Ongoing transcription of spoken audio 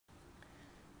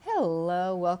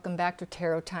Hello, welcome back to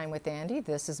Tarot Time with Andy.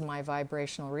 This is my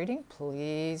vibrational reading.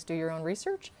 Please do your own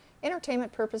research,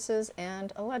 entertainment purposes,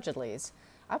 and allegedlys.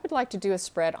 I would like to do a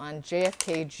spread on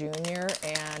JFK Jr.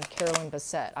 and Carolyn.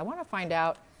 I want to find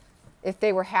out if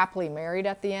they were happily married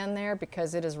at the end there,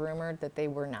 because it is rumored that they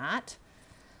were not.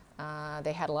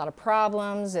 They had a lot of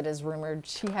problems. It is rumored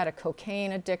she had a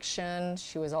cocaine addiction.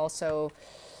 She was also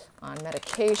on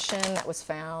medication that was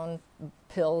found,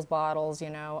 pills, bottles, you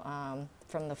know,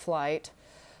 from the flight.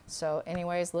 So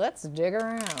anyways, let's dig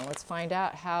around. Let's find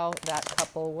out how that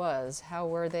couple was. How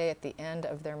were they at the end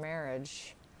of their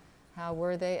marriage? How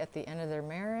were they at the end of their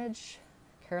marriage?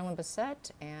 Carolyn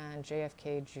and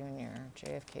JFK Jr.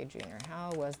 JFK Jr.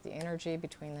 How was the energy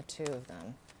between the two of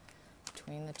them?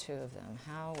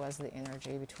 How was the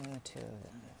energy between the two of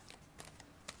them?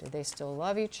 Did they still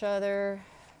love each other?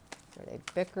 Were they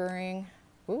bickering?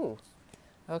 Ooh,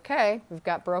 okay, we've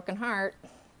got broken heart.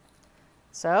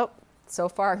 So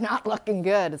far not looking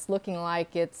good. It's looking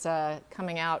like it's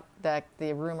coming out that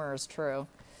the rumor is true.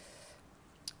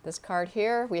 This card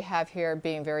here, we have here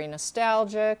being very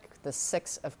nostalgic, the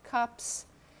Six of Cups,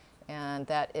 and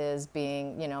that is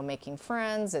being, you know, making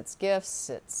friends, it's gifts,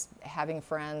 it's having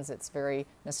friends, it's very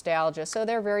nostalgia. So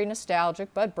they're very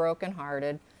nostalgic but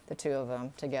broken-hearted, the two of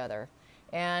them together.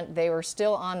 And they were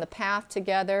still on the path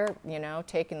together, you know,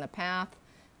 taking the path.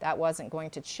 That wasn't going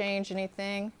to change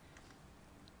anything.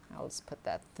 I'll just put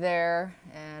that there,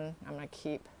 and I'm going to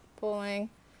keep pulling.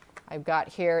 I've got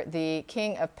here the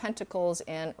King of Pentacles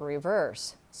in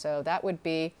reverse. So that would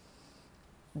be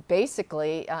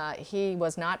basically he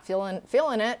was not feeling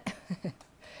it.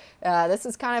 This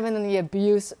is kind of in the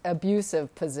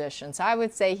abusive position. So I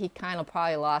would say he kind of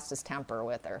probably lost his temper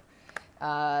with her.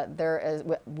 There is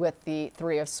with the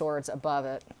Three of Swords above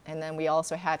it. And then we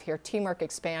also have here teamwork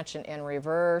expansion in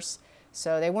reverse.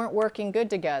 So they weren't working good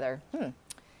together.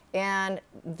 And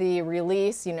the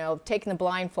release, you know, taking the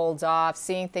blindfolds off,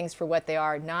 seeing things for what they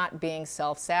are, not being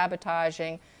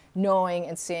self-sabotaging, knowing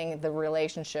and seeing the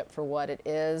relationship for what it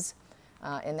is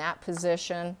in that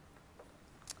position.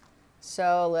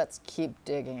 So let's keep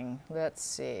digging. Let's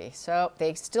see. So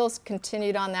they still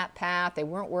continued on that path. They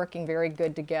weren't working very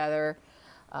good together.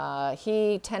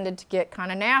 He tended to get kind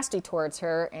of nasty towards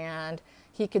her, and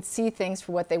he could see things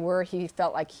for what they were. He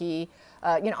felt like he,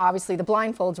 you know, obviously the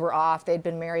blindfolds were off. They'd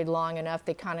been married long enough.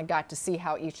 They kind of got to see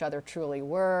how each other truly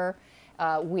were.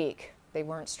 Weak. They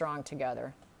weren't strong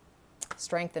together.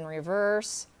 Strength in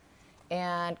reverse.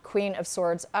 And Queen of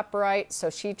Swords upright. So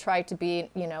she tried to be,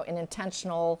 you know, an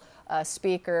intentional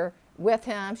speaker with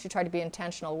him. She tried to be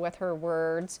intentional with her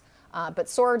words. But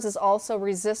Swords is also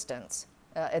resistance.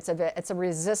 It's a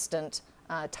resistant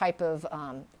type of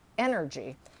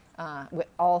energy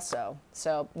also.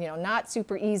 So, you know, not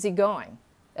super easygoing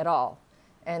at all.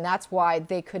 And that's why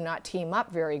they could not team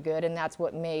up very good, and that's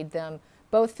what made them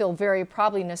both feel very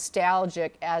probably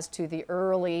nostalgic as to the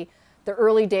early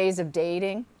days of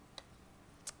dating.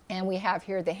 And we have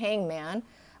here the Hangman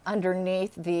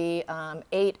underneath the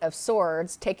Eight of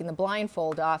Swords, taking the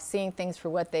blindfold off, seeing things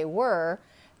for what they were,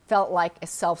 felt like a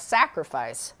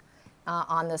self-sacrifice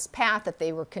on this path that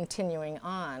they were continuing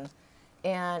on.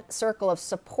 And circle of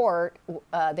support,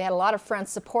 they had a lot of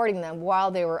friends supporting them while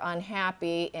they were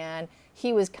unhappy, and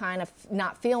he was kind of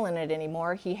not feeling it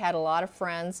anymore. He had a lot of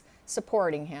friends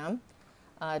supporting him,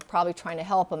 probably trying to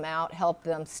help him out, help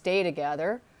them stay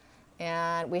together.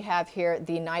 And we have here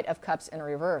the Knight of Cups in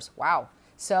reverse. Wow.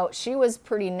 So she was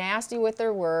pretty nasty with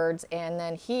her words, and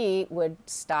then he would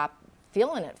stop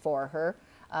feeling it for her.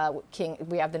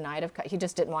 We have the Knight of Cups. He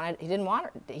just didn't want it. He didn't want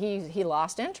it. He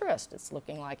lost interest. It's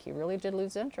looking like he really did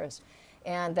lose interest.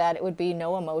 And that it would be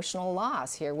no emotional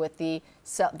loss here with the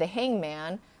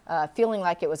Hangman feeling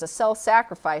like it was a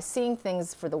self-sacrifice, seeing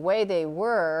things for the way they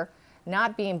were,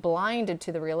 not being blinded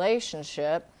to the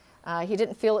relationship. He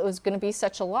didn't feel it was going to be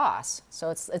such a loss. So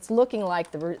it's looking like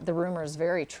the rumor is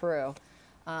very true.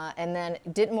 And then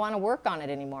didn't want to work on it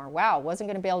anymore. Wow, wasn't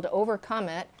going to be able to overcome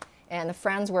it. And the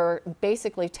friends were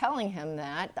basically telling him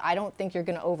that, I don't think you're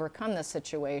going to overcome this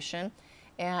situation.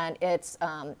 And it's,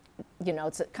 you know,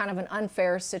 it's kind of an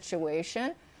unfair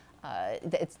situation.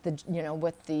 It's you know,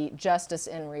 with the Justice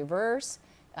in reverse.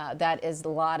 That is a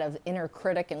lot of inner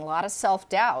critic and a lot of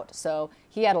self-doubt. So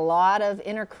he had a lot of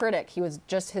inner critic.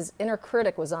 His inner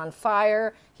critic was on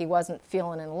fire. He wasn't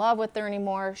feeling in love with her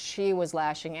anymore. She was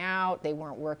lashing out. They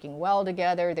weren't working well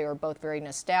together. They were both very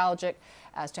nostalgic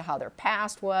as to how their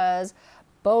past was.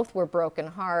 Both were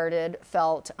brokenhearted,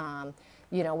 felt,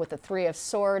 you know, with the Three of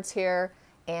Swords here,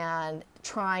 and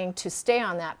trying to stay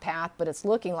on that path, but it's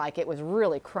looking like it was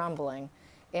really crumbling.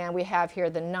 And we have here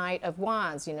the Knight of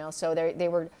Wands, you know, so they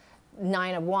were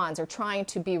Nine of Wands are trying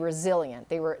to be resilient.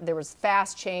 There was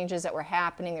fast changes that were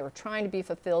happening. They were trying to be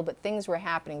fulfilled, but things were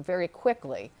happening very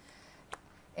quickly.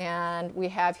 And we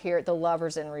have here the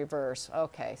Lovers in reverse.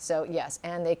 Okay, so yes,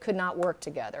 and they could not work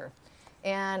together.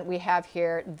 And we have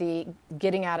here the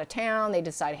getting out of town. They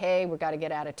decide, hey, we've got to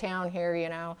get out of town here, you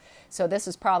know. So this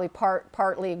is probably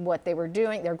partly what they were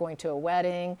doing. They're going to a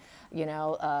wedding, you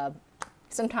know.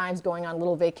 Sometimes going on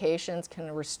little vacations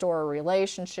can restore a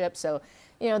relationship. So,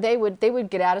 you know, they would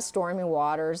get out of stormy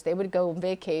waters. They would go on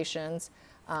vacations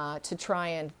to try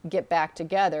and get back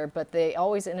together. But they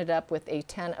always ended up with a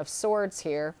 10 of Swords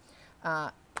here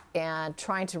and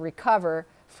trying to recover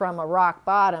from a rock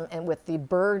bottom and with the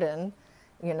burden,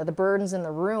 you know, the burdens and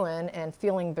the ruin and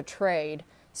feeling betrayed.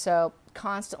 So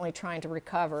constantly trying to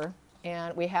recover.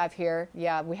 And we have here,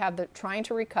 yeah, we have the trying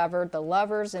to recover, the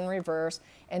Lovers in reverse,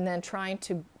 and then trying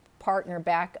to partner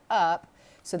back up.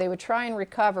 So they would try and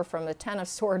recover from the 10 of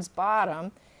Swords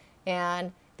bottom,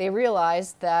 and they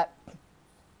realized that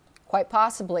quite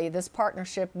possibly this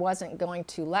partnership wasn't going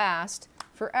to last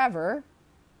forever.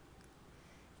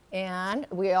 And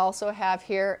we also have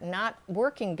here not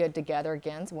working good together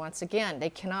again. Once again,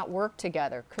 they cannot work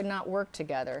together, could not work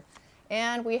together.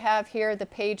 And we have here the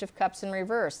Page of Cups in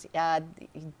reverse.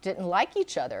 Didn't like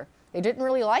each other. They didn't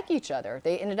really like each other.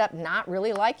 They ended up not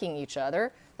really liking each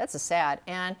other. That's a sad.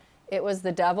 And it was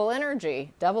the Devil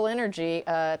energy. Devil energy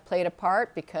played a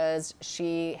part because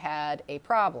she had a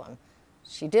problem.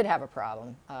 She did have a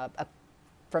problem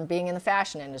from being in the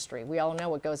fashion industry. We all know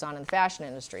what goes on in the fashion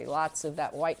industry. Lots of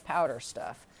that white powder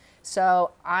stuff.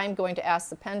 So I'm going to ask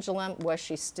the pendulum, was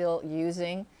she still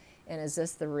using? And is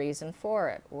this the reason for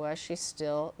it? Was she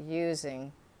still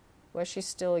using? Was she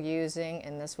still using?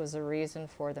 And this was a reason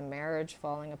for the marriage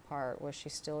falling apart. Was she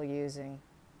still using?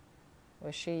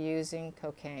 Was she using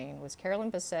cocaine? Was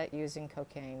Carolyn Bessette using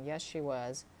cocaine? Yes, she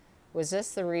was. Was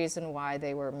this the reason why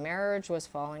marriage was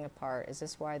falling apart? Is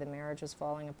this why the marriage was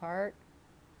falling apart?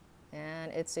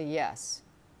 And it's a yes.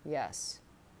 Yes.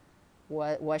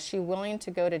 Was she willing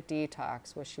to go to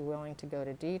detox? Was she willing to go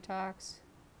to detox?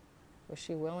 Was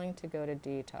she willing to go to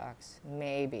detox?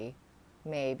 Maybe,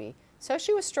 maybe. So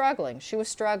she was struggling. She was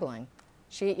struggling.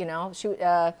 She, you know,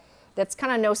 that's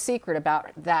kind of no secret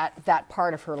about that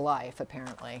part of her life,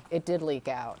 apparently. It did leak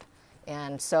out.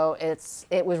 And so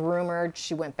it was rumored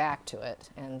she went back to it.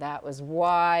 And that was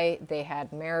why they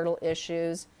had marital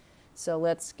issues. So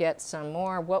let's get some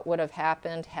more. What would have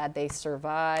happened had they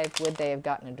survived? Would they have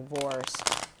gotten a divorce?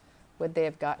 Would they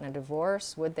have gotten a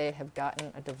divorce? Would they have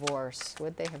gotten a divorce?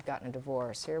 Would they have gotten a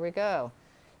divorce? Here we go.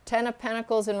 10 of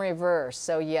Pentacles in reverse.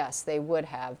 So yes, they would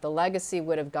have. The legacy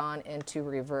would have gone into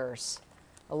reverse.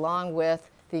 Along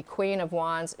with the Queen of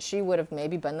Wands, she would have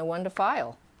maybe been the one to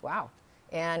file. Wow.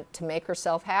 And to make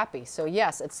herself happy. So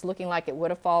yes, it's looking like it would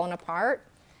have fallen apart.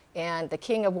 And the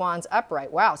King of Wands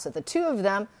upright. Wow. So the two of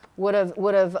them would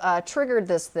have triggered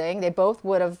this thing. They both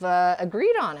would have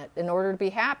agreed on it in order to be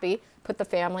happy. Put the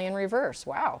family in reverse.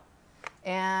 Wow.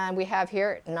 And we have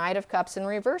here Knight of Cups in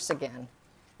reverse again.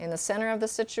 In the center of the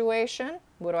situation,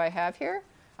 what do I have here?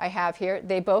 I have here,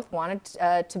 they both wanted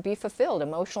to be fulfilled,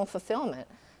 emotional fulfillment,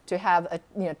 to have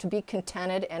to be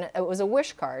contented, and it was a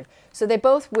wish card. So they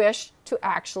both wished to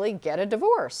actually get a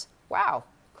divorce. Wow,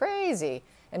 crazy.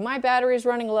 And my battery is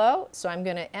running low, so I'm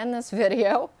going to end this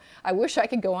video. I wish I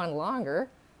could go on longer,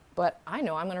 but I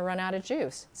know I'm going to run out of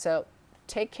juice. So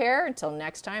take care. Until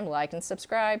next time, like and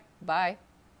subscribe. Bye.